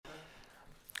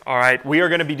All right, we are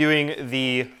going to be doing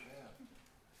the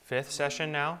fifth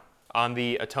session now on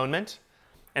the atonement.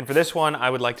 And for this one, I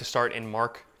would like to start in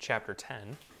Mark chapter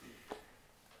 10.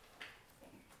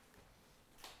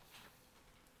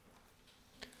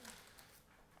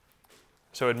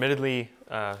 So admittedly,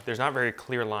 there's not very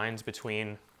clear lines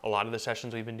between a lot of the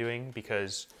sessions we've been doing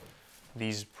because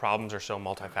these problems are so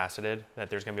multifaceted that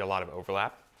there's going to be a lot of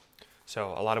overlap.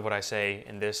 So a lot of what I say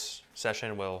in this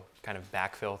session will kind of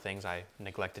backfill things I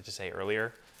neglected to say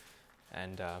earlier.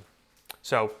 And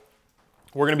so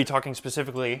we're going to be talking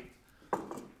specifically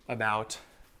about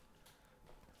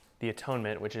the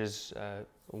atonement, which is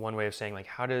one way of saying, like,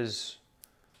 how does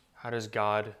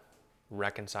God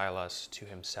reconcile us to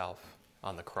himself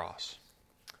on the cross?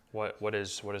 What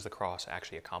is the cross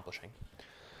actually accomplishing?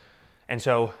 And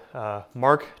so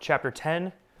Mark chapter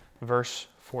 10, verse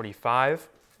 45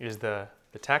 is the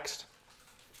text.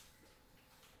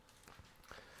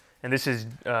 And this is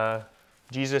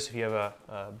Jesus. If you have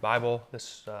a Bible,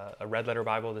 a red letter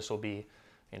Bible, this will be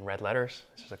in red letters.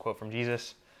 This is a quote from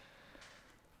Jesus.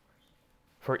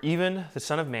 "For even the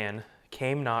Son of Man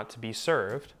came not to be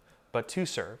served, but to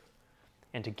serve,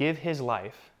 and to give his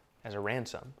life as a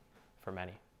ransom for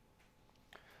many."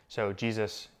 So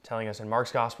Jesus telling us in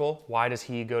Mark's gospel, why does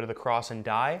he go to the cross and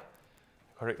die?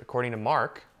 According to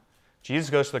Mark,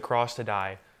 Jesus goes to the cross to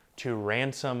die to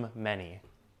ransom many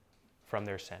from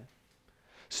their sin.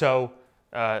 So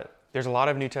there's a lot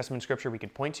of New Testament scripture we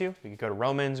could point to. We could go to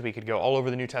Romans. We could go all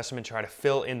over the New Testament to try to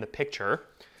fill in the picture.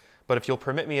 But if you'll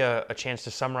permit me a chance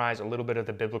to summarize a little bit of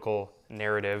the biblical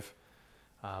narrative,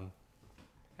 and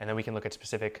then we can look at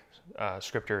specific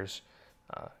scriptures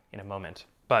in a moment.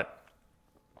 But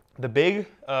the big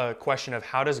question of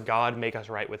how does God make us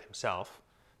right with himself?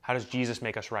 How does Jesus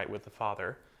make us right with the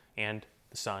Father and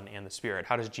the Son and the Spirit?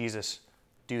 How does Jesus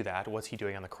do that? What's he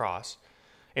doing on the cross?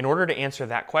 In order to answer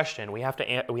that question, we have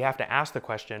to ask the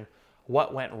question,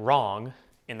 what went wrong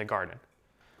in the garden?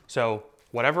 So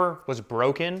whatever was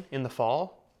broken in the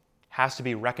fall has to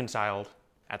be reconciled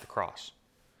at the cross.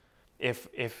 If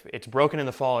it's broken in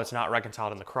the fall, it's not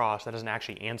reconciled in the cross, that doesn't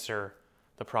actually answer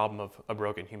the problem of a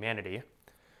broken humanity.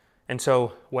 And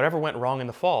so whatever went wrong in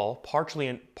the fall partly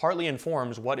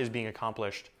informs what is being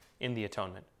accomplished in the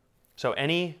atonement. So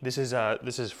this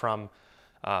is from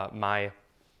my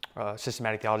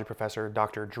systematic theology professor,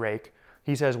 Dr. Drake.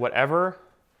 He says whatever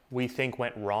we think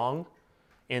went wrong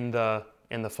in the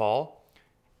fall,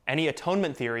 any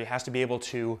atonement theory has to be able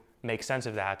to make sense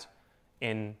of that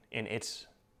in its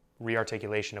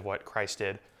rearticulation of what Christ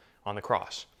did on the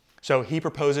cross. So he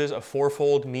proposes a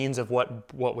fourfold means of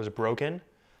what was broken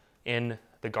in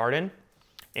the garden,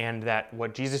 and that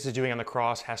what Jesus is doing on the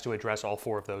cross has to address all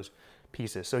four of those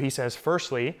pieces. So he says,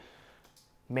 firstly,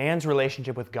 man's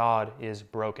relationship with God is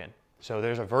broken. So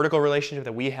there's a vertical relationship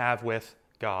that we have with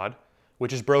God,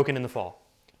 which is broken in the fall.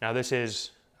 Now this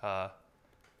is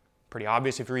pretty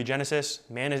obvious if you read Genesis.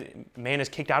 Man is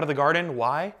kicked out of the garden.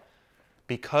 Why?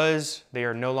 Because they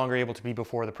are no longer able to be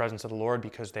before the presence of the Lord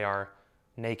because they are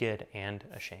naked and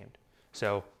ashamed.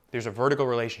 So there's a vertical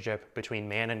relationship between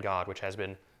man and God which has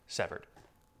been severed.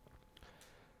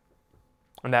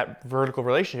 And that vertical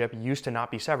relationship used to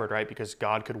not be severed, right? Because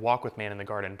God could walk with man in the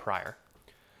garden prior.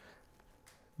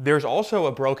 There's also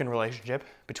a broken relationship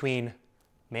between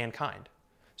mankind.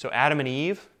 So Adam and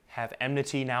Eve have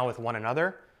enmity now with one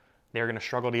another. They're going to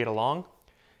struggle to get along.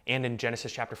 And in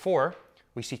Genesis chapter 4,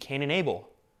 we see Cain and Abel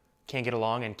can't get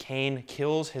along, and Cain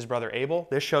kills his brother Abel.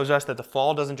 This shows us that the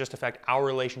fall doesn't just affect our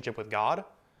relationship with God,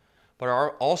 but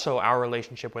also our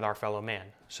relationship with our fellow man.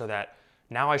 So that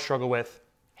now I struggle with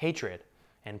hatred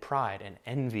and pride and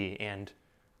envy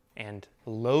and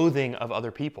loathing of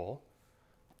other people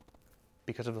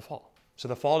because of the fall. So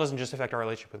the fall doesn't just affect our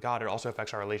relationship with God, it also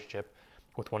affects our relationship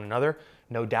with one another.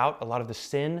 No doubt, a lot of the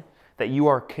sin that you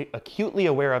are acutely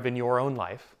aware of in your own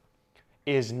life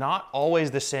is not always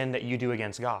the sin that you do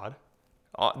against God.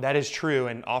 That is true,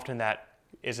 and often that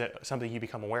is something you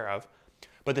become aware of.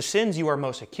 But the sins you are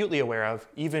most acutely aware of,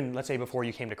 even, let's say, before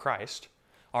you came to Christ,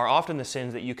 are often the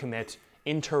sins that you commit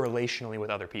interrelationally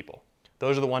with other people.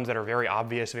 Those are the ones that are very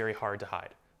obvious, very hard to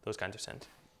hide, those kinds of sins.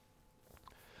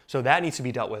 So that needs to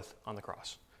be dealt with on the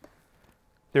cross.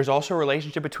 There's also a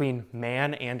relationship between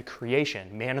man and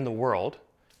creation, man and the world,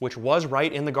 which was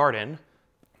right in the garden,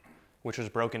 which was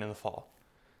broken in the fall.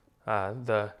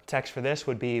 The text for this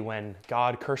would be when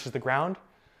God curses the ground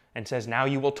and says, "Now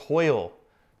you will toil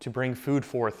to bring food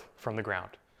forth from the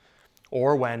ground."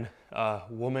 Or when a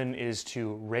woman is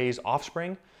to raise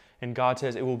offspring, and God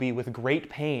says, "It will be with great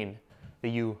pain that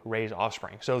you raise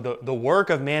offspring." So the work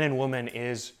of man and woman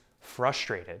is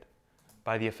frustrated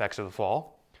by the effects of the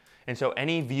fall. And so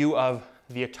any view of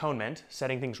the atonement,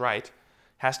 setting things right,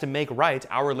 has to make right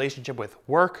our relationship with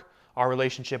work, our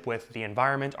relationship with the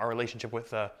environment, our relationship with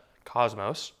the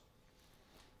cosmos.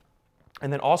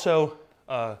 And then also,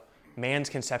 man's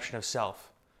conception of self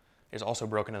is also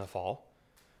broken in the fall.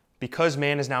 Because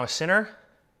man is now a sinner,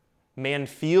 man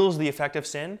feels the effect of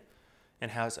sin and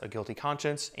has a guilty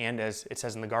conscience, and as it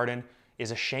says in the garden,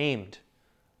 is ashamed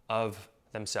of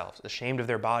themselves, ashamed of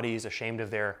their bodies, ashamed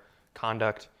of their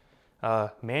conduct.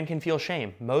 Man can feel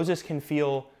shame. Moses can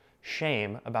feel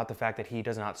shame about the fact that he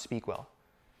does not speak well.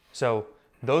 So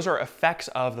those are effects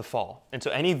of the fall. And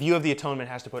so any view of the atonement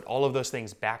has to put all of those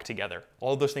things back together.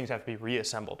 All of those things have to be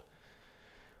reassembled.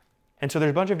 And so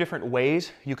there's a bunch of different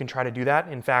ways you can try to do that.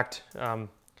 In fact, if I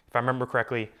remember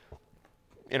correctly,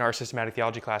 in our systematic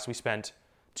theology class, we spent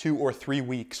 2 or 3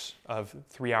 weeks of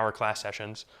 3-hour class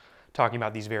sessions talking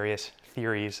about these various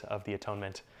theories of the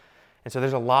atonement. And so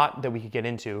there's a lot that we could get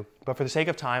into, but for the sake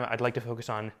of time, I'd like to focus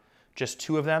on just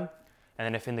 2 of them. And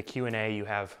then if in the Q&A you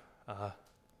have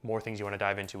more things you want to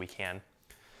dive into, we can.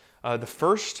 The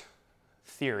first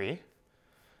theory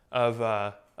of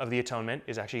the atonement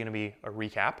is actually going to be a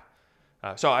recap.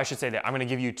 So I should say that I'm going to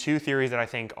give you 2 theories that I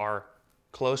think are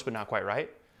close but not quite right.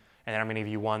 And then I'm going to give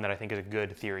you one that I think is a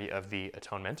good theory of the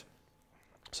atonement.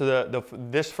 So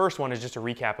this first one is just a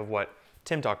recap of what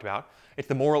Tim talked about. It's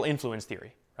the moral influence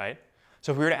theory, right?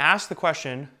 So if we were to ask the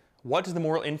question, what does the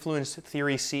moral influence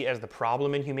theory see as the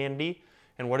problem in humanity,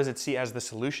 and what does it see as the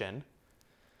solution?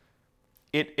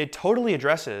 It totally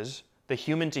addresses the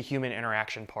human-to-human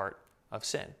interaction part of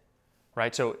sin,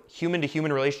 right? So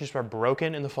human-to-human relationships are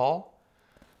broken in the fall.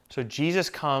 So Jesus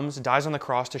comes, dies on the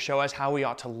cross to show us how we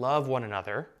ought to love one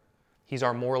another. He's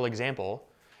our moral example,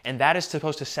 and that is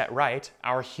supposed to set right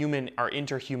our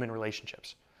interhuman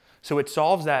relationships. So it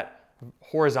solves that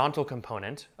horizontal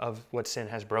component of what sin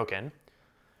has broken,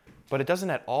 but it doesn't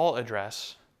at all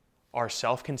address our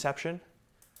self-conception.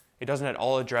 It doesn't at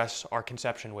all address our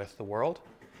conception with the world,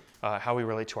 how we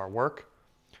relate to our work,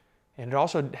 and it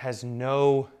also has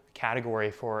no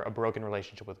category for a broken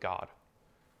relationship with God.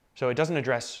 So it doesn't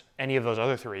address any of those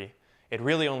other 3. It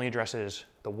really only addresses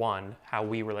the one, how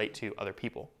we relate to other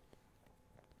people.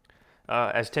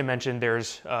 As Tim mentioned,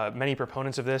 there's many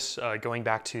proponents of this going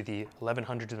back to the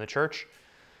 1100s in the church.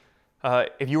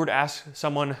 If you were to ask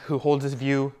someone who holds this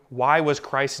view, why was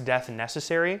Christ's death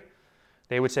necessary?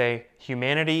 They would say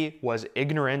humanity was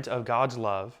ignorant of God's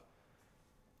love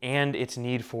and its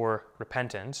need for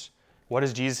repentance. What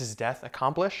does Jesus' death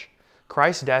accomplish?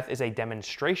 Christ's death is a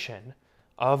demonstration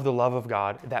of the love of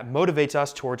God that motivates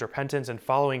us towards repentance and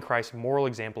following Christ's moral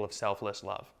example of selfless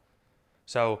love.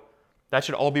 So that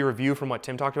should all be reviewed from what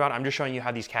Tim talked about. I'm just showing you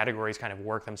how these categories kind of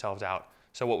work themselves out.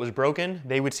 So what was broken,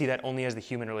 they would see that only as the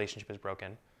human relationship is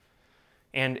broken.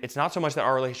 And it's not so much that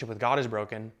our relationship with God is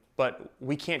broken, but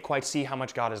we can't quite see how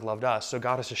much God has loved us. So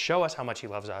God has to show us how much he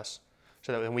loves us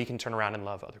so that then we can turn around and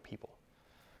love other people.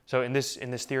 So in this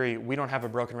theory, we don't have a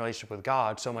broken relationship with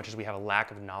God so much as we have a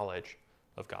lack of knowledge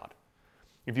of God.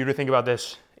 If you were to think about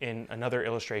this in another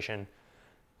illustration,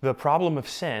 the problem of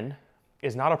sin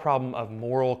is not a problem of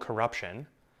moral corruption.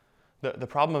 The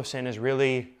problem of sin is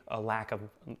really a lack of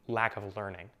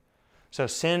learning. So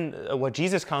sin, what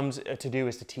Jesus comes to do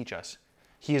is to teach us.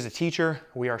 He is a teacher,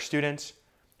 we are students.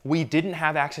 We didn't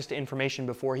have access to information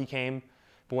before he came,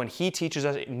 but when he teaches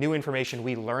us new information,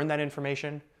 we learn that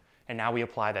information, and now we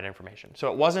apply that information.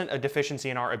 So it wasn't a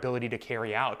deficiency in our ability to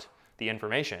carry out the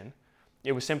information.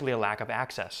 It was simply a lack of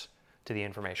access to the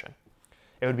information.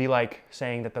 It would be like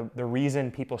saying that the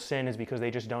reason people sin is because they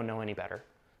just don't know any better,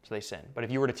 so they sin. But if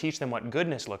you were to teach them what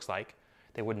goodness looks like,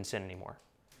 they wouldn't sin anymore.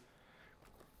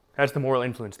 That's the moral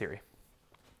influence theory.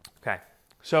 Okay,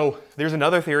 so there's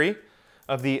another theory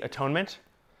of the atonement,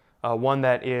 one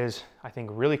that is, I think,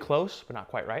 really close, but not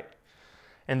quite right.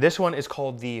 And this one is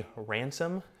called the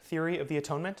ransom theory of the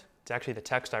atonement. It's actually the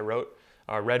text I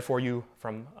read for you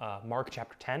from Mark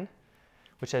chapter 10,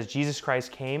 which says Jesus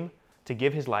Christ came to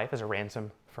give his life as a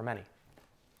ransom for many.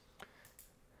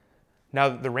 Now,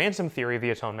 the ransom theory of the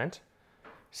atonement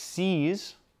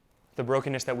sees the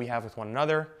brokenness that we have with one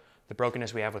another, the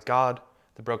brokenness we have with God,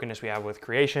 the brokenness we have with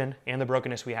creation, and the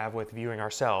brokenness we have with viewing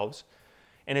ourselves.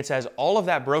 And it says all of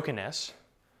that brokenness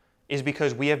is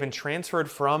because we have been transferred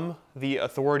from the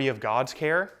authority of God's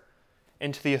care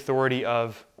into the authority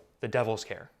of the devil's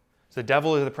care. So the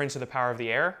devil is the prince of the power of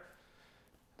the air.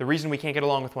 The reason we can't get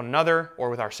along with one another or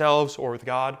with ourselves or with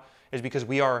God is because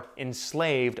we are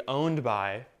enslaved, owned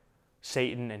by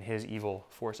Satan and his evil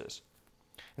forces.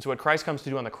 And so what Christ comes to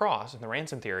do on the cross, in the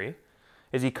ransom theory,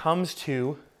 is he comes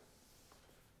to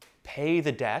pay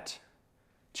the debt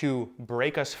to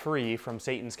break us free from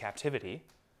Satan's captivity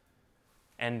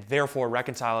and therefore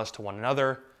reconcile us to one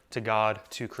another, to God,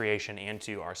 to creation, and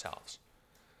to ourselves.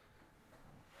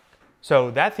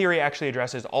 So that theory actually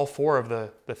addresses all four of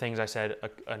the things I said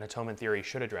an atonement theory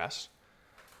should address.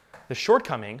 The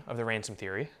shortcoming of the ransom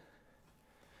theory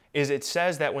is it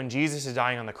says that when Jesus is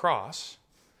dying on the cross,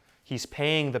 he's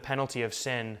paying the penalty of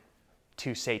sin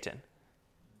to Satan.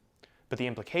 But the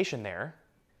implication there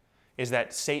is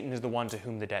that Satan is the one to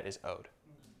whom the debt is owed.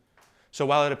 So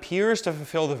while it appears to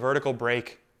fulfill the vertical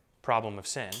break problem of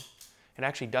sin, it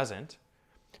actually doesn't.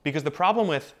 Because the problem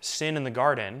with sin in the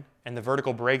garden and the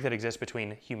vertical break that exists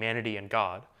between humanity and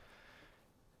God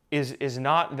is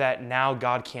not that now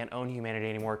God can't own humanity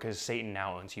anymore because Satan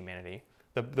now owns humanity.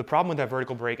 The problem with that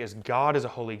vertical break is God is a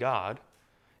holy God,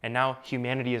 and now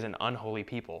humanity is an unholy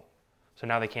people. So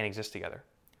now they can't exist together.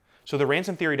 So the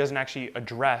ransom theory doesn't actually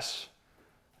address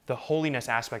the holiness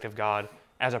aspect of God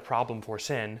as a problem for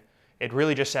sin. It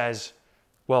really just says,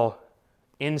 well,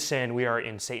 in sin, we are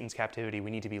in Satan's captivity.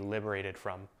 We need to be liberated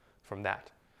from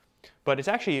that. But it's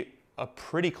actually a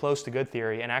pretty close to good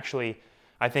theory. And actually,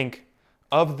 I think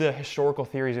of the historical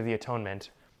theories of the atonement,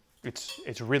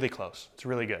 it's really close. It's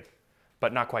really good,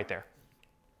 but not quite there.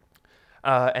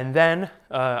 And then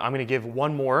I'm going to give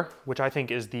one more, which I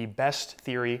think is the best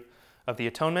theory of the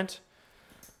atonement.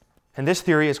 And this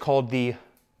theory is called the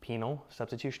penal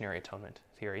substitutionary atonement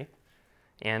theory.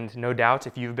 And no doubt,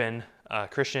 if you've been a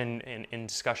Christian in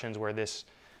discussions where this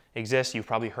exists, you've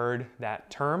probably heard that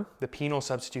term, the penal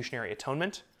substitutionary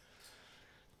atonement.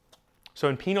 So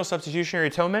in penal substitutionary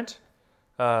atonement,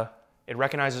 it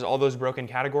recognizes all those broken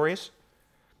categories.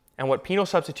 And what penal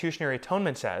substitutionary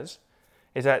atonement says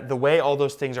is that the way all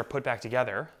those things are put back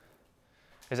together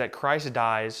is that Christ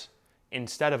dies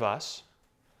instead of us,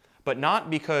 but not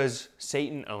because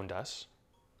Satan owned us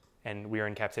and we are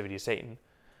in captivity to Satan,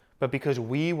 but because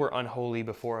we were unholy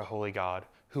before a holy God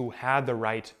who had the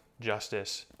right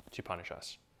justice to punish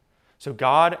us. So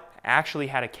God actually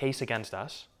had a case against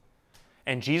us,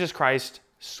 and Jesus Christ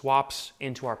swaps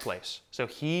into our place. So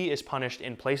he is punished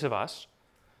in place of us.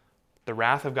 The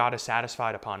wrath of God is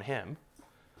satisfied upon him,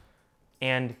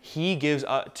 and he gives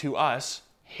to us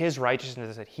his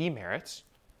righteousness that he merits,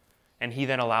 and he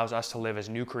then allows us to live as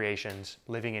new creations,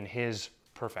 living in his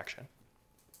perfection.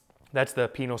 That's the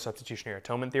penal substitutionary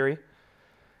atonement theory.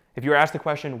 If you were asked the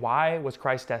question, why was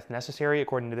Christ's death necessary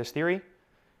according to this theory,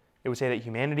 it would say that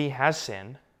humanity has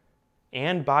sinned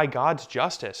and by God's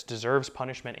justice deserves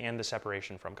punishment and the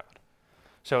separation from God.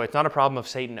 So it's not a problem of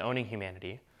Satan owning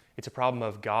humanity. It's a problem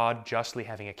of God justly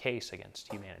having a case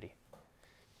against humanity.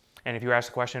 And if you were asked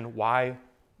the question,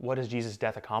 what does Jesus'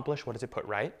 death accomplish? What does it put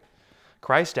right?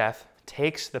 Christ's death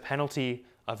takes the penalty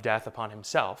of death upon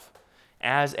himself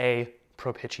as a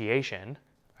propitiation,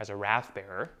 as a wrath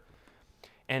bearer,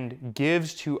 and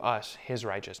gives to us his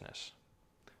righteousness.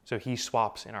 So he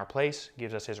swaps in our place,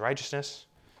 gives us his righteousness.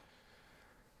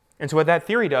 And so what that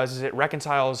theory does is it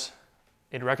reconciles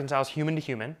human to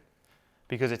human,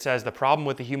 because it says the problem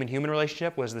with the human-human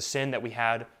relationship was the sin that we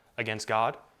had against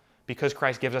God. Because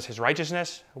Christ gives us his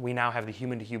righteousness, we now have the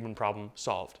human-to-human problem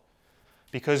solved.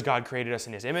 Because God created us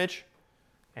in his image,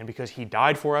 and because he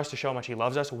died for us to show how much he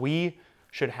loves us, we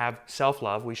should have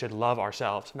self-love. We should love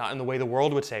ourselves, not in the way the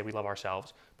world would say we love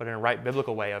ourselves, but in a right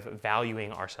biblical way of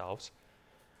valuing ourselves.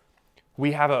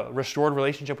 We have a restored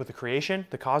relationship with the creation,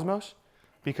 the cosmos,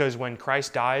 because when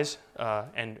Christ dies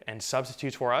and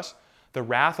substitutes for us, the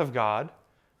wrath of God,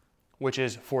 which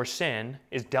is for sin,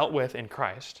 is dealt with in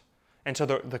Christ. And so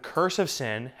the curse of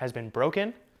sin has been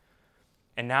broken,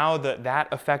 and now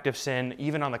that effect of sin,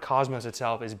 even on the cosmos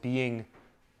itself, is being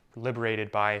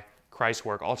liberated by Christ's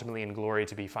work, ultimately in glory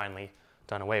to be finally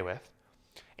done away with.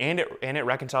 And it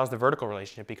reconciles the vertical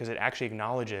relationship because it actually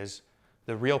acknowledges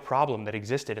the real problem that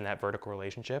existed in that vertical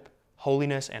relationship,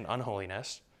 holiness and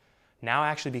unholiness, now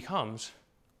actually becomes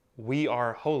we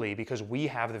are holy because we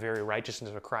have the very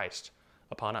righteousness of Christ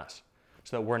upon us,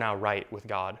 so that we're now right with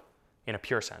God in a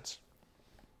pure sense.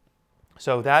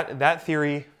 So that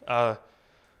theory,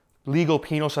 legal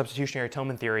penal substitutionary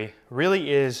atonement theory,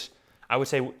 really is, I would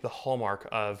say, the hallmark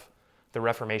of the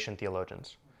Reformation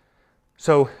theologians.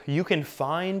 So you can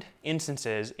find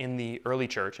instances in the early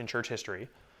church, in church history,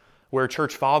 where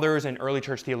church fathers and early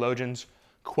church theologians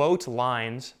quote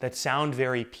lines that sound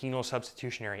very penal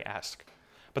substitutionary-esque,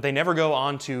 but they never go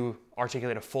on to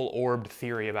articulate a full-orbed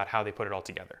theory about how they put it all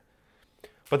together.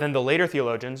 But then the later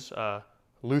theologians,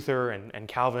 Luther and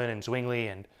Calvin and Zwingli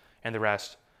and the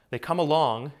rest, they come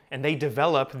along and they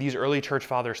develop these early church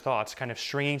fathers' thoughts, kind of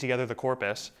stringing together the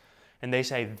corpus, and they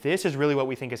say, this is really what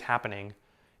we think is happening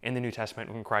in the New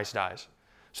Testament when Christ dies.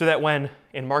 So that when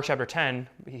in Mark chapter 10,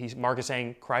 Mark is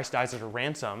saying Christ dies as a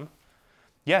ransom.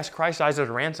 Yes, Christ dies as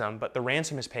a ransom, but the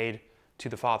ransom is paid to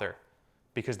the Father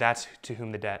because that's to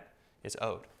whom the debt is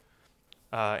owed.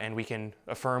 And we can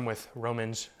affirm with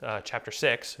Romans chapter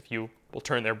 6, if you will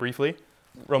turn there briefly.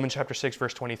 Romans chapter 6,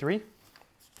 verse 23.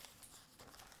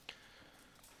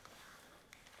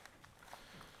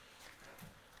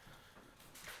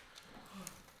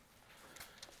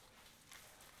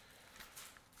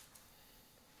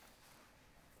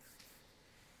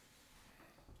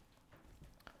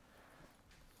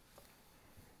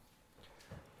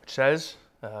 Says,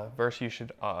 verse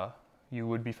you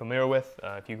would be familiar with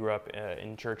if you grew up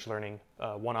in church learning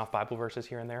one-off Bible verses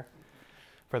here and there.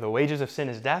 For the wages of sin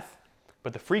is death,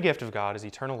 but the free gift of God is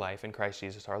eternal life in Christ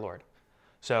Jesus our Lord.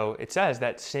 So it says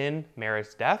that sin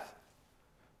merits death.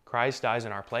 Christ dies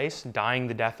in our place, dying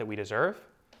the death that we deserve,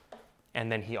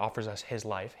 and then he offers us his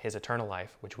life, his eternal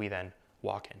life, which we then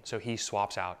walk in. So he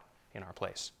swaps out in our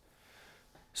place.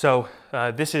 So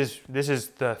this is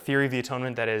the theory of the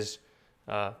atonement that is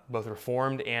both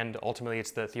Reformed, and ultimately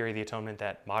it's the theory of the atonement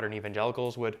that modern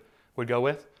evangelicals would go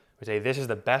with. We say this is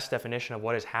the best definition of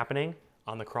what is happening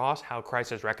on the cross, how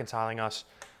Christ is reconciling us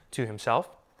to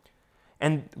himself.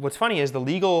 And what's funny is the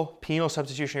legal penal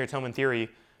substitutionary atonement theory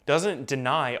doesn't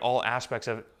deny all aspects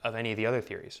of any of the other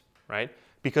theories, right?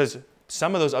 Because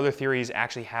some of those other theories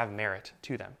actually have merit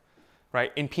to them,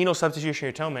 right? In penal substitutionary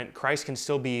atonement, Christ can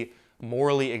still be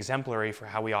morally exemplary for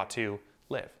how we ought to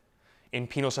live. In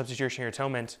penal substitutionary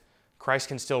atonement, Christ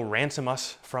can still ransom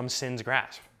us from sin's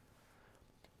grasp.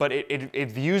 But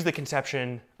it views the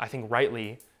conception, I think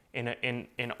rightly,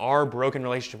 in our broken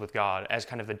relationship with God as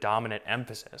kind of the dominant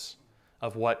emphasis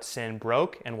of what sin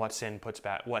broke and what sin puts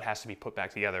back, what has to be put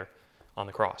back together on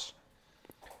the cross.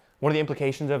 One of the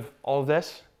implications of all of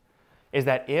this is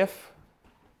that if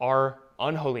our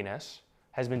unholiness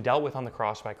has been dealt with on the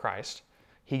cross by Christ,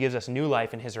 he gives us new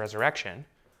life in his resurrection.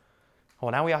 Well,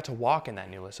 now we ought to walk in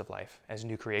that newness of life as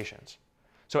new creations.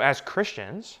 So as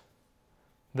Christians,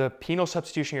 the penal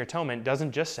substitutionary atonement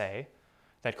doesn't just say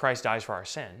that Christ dies for our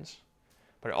sins,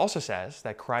 but it also says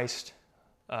that Christ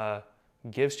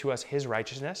gives to us his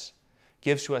righteousness,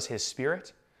 gives to us his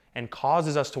spirit, and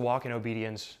causes us to walk in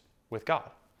obedience with God.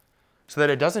 So that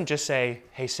it doesn't just say,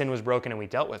 hey, sin was broken and we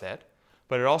dealt with it,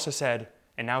 but it also said,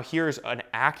 and now here's an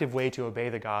active way to obey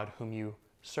the God whom you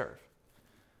serve.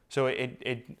 So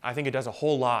I think it does a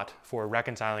whole lot for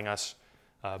reconciling us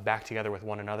back together with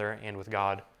one another and with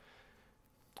God.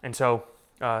 And so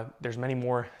there's many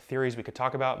more theories we could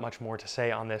talk about, much more to say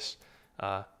on this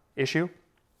issue.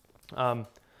 There's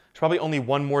probably only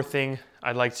one more thing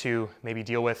I'd like to maybe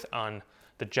deal with on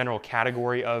the general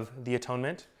category of the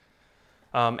atonement.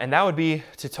 And that would be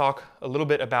to talk a little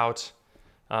bit about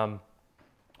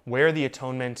where the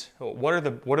atonement, what are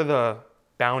the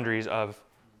boundaries of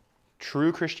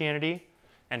true Christianity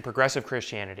and progressive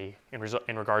Christianity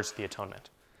in regards to the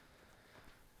atonement.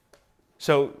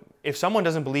 So if someone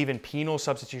doesn't believe in penal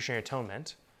substitutionary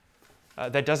atonement,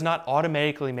 that does not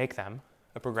automatically make them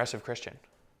a progressive Christian.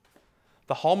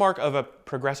 The hallmark of a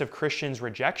progressive Christian's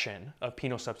rejection of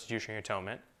penal substitutionary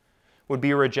atonement would be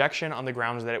a rejection on the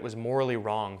grounds that it was morally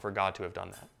wrong for God to have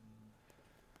done that.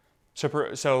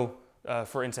 So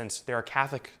for instance, there are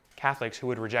Catholics who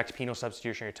would reject penal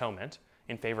substitutionary atonement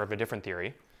in favor of a different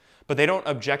theory, but they don't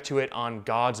object to it on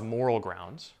God's moral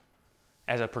grounds,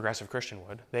 as a progressive Christian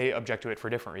would. They object to it for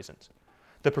different reasons.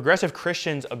 The progressive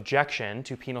Christian's objection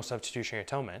to penal substitutionary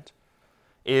atonement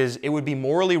is it would be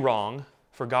morally wrong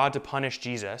for God to punish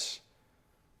Jesus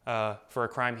for a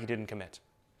crime he didn't commit.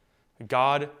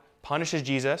 God punishes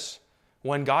Jesus.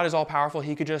 When God is all-powerful,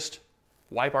 he could just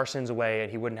wipe our sins away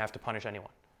and he wouldn't have to punish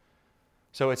anyone.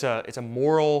 So it's a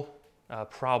moral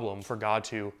problem for God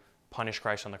to punish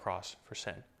Christ on the cross for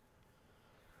sin.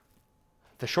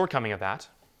 The shortcoming of that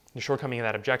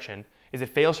objection is it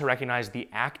fails to recognize the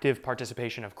active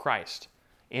participation of Christ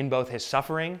in both his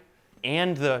suffering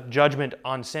and the judgment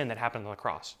on sin that happened on the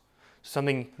cross.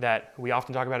 Something that we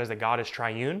often talk about is that God is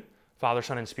triune, Father,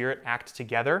 Son, and Spirit act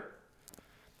together.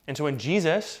 And so when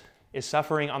Jesus is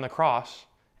suffering on the cross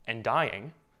and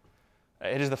dying,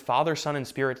 it is the Father, Son, and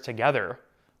Spirit together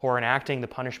who are enacting the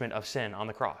punishment of sin on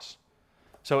the cross.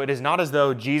 So it is not as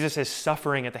though Jesus is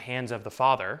suffering at the hands of the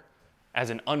Father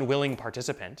as an unwilling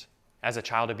participant, as a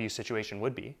child abuse situation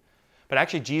would be, but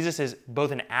actually Jesus is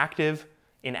both in active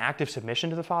submission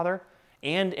to the Father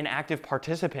and an active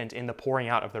participant in the pouring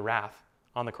out of the wrath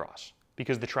on the cross,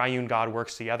 because the triune God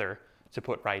works together to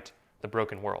put right the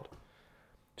broken world.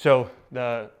 So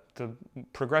the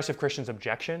progressive Christian's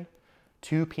objection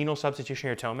to penal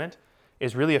substitutionary atonement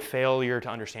is really a failure to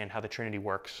understand how the Trinity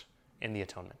works in the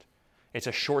atonement. It's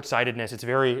a short-sightedness. It's a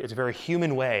very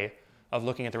human way of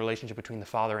looking at the relationship between the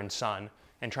Father and Son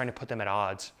and trying to put them at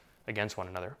odds against one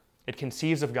another. It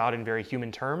conceives of God in very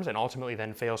human terms and ultimately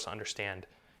then fails to understand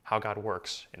how God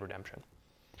works in redemption.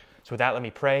 So with that, let me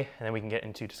pray, and then we can get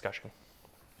into discussion.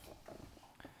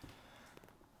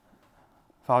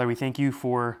 Father, we thank you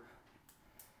for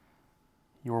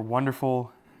your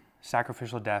wonderful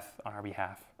sacrificial death on our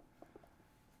behalf,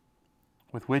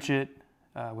 with which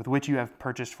you have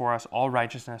purchased for us all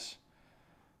righteousness,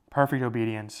 perfect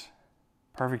obedience,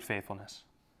 perfect faithfulness,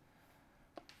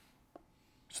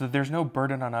 so that there's no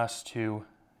burden on us to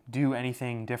do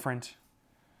anything different,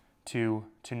 to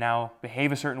now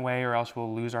behave a certain way or else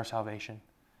we'll lose our salvation.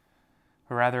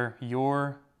 But rather,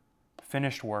 your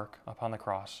finished work upon the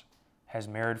cross has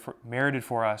merited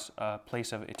for us a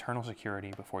place of eternal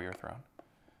security before your throne.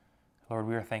 Lord,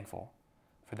 we are thankful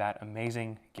for that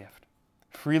amazing gift,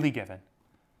 freely given,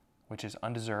 which is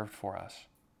undeserved for us.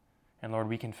 And Lord,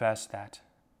 we confess that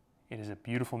it is a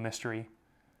beautiful mystery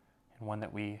and one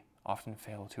that we often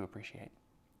fail to appreciate.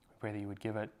 We pray that you would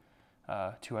give it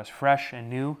to us fresh and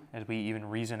new as we even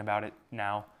reason about it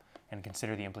now and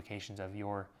consider the implications of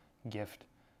your gift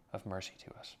of mercy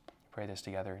to us. We pray this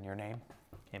together in your name.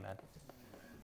 Amen.